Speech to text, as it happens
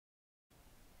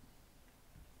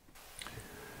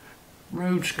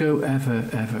Roads Go Ever,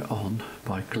 Ever On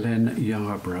by Glenn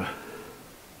Yarbrough.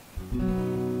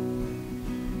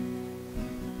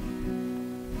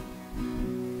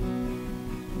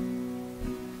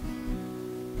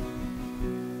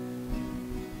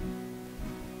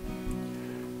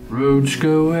 Roads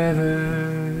go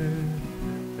ever,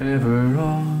 ever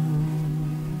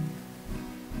on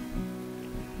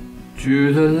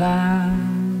to the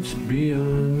lands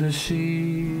beyond the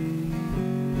sea.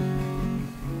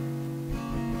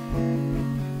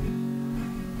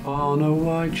 On a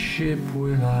white ship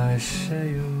will I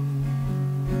sail,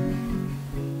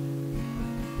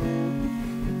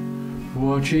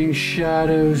 watching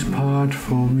shadows part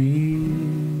for me.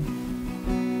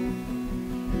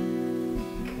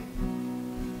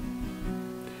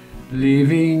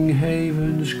 Leaving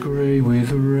havens grey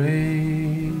with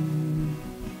rain,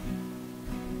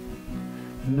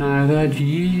 now that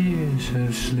years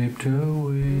have slipped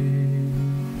away.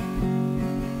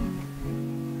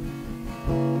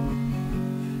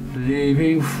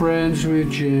 Leaving friends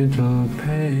with gentle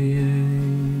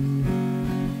pain,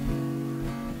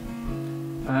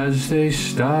 as they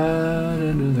start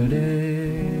another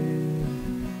day.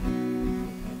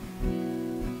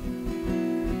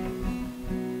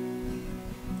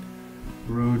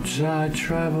 Roads I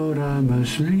travelled I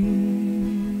must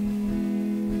leave,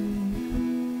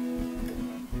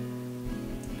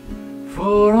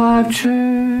 for I've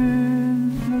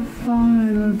turned the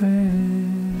final bend.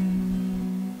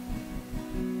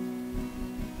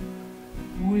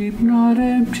 Weep not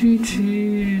empty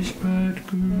tears but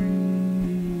grief,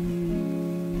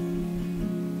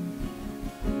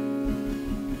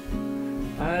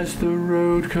 as the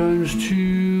road comes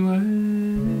to an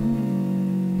end.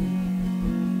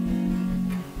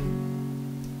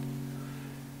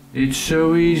 It's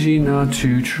so easy not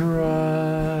to try.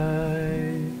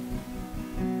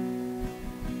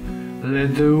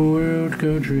 Let the world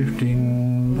go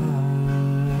drifting by.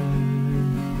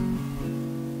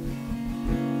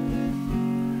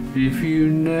 If you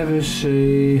never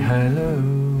say hello,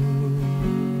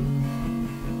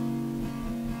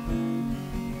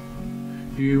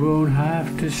 you won't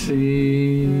have to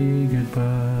say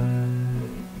goodbye.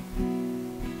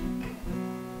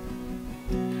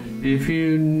 If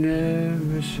you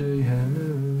never say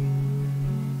hello,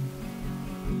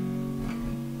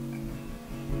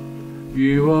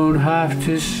 you won't have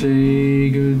to say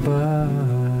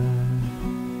goodbye.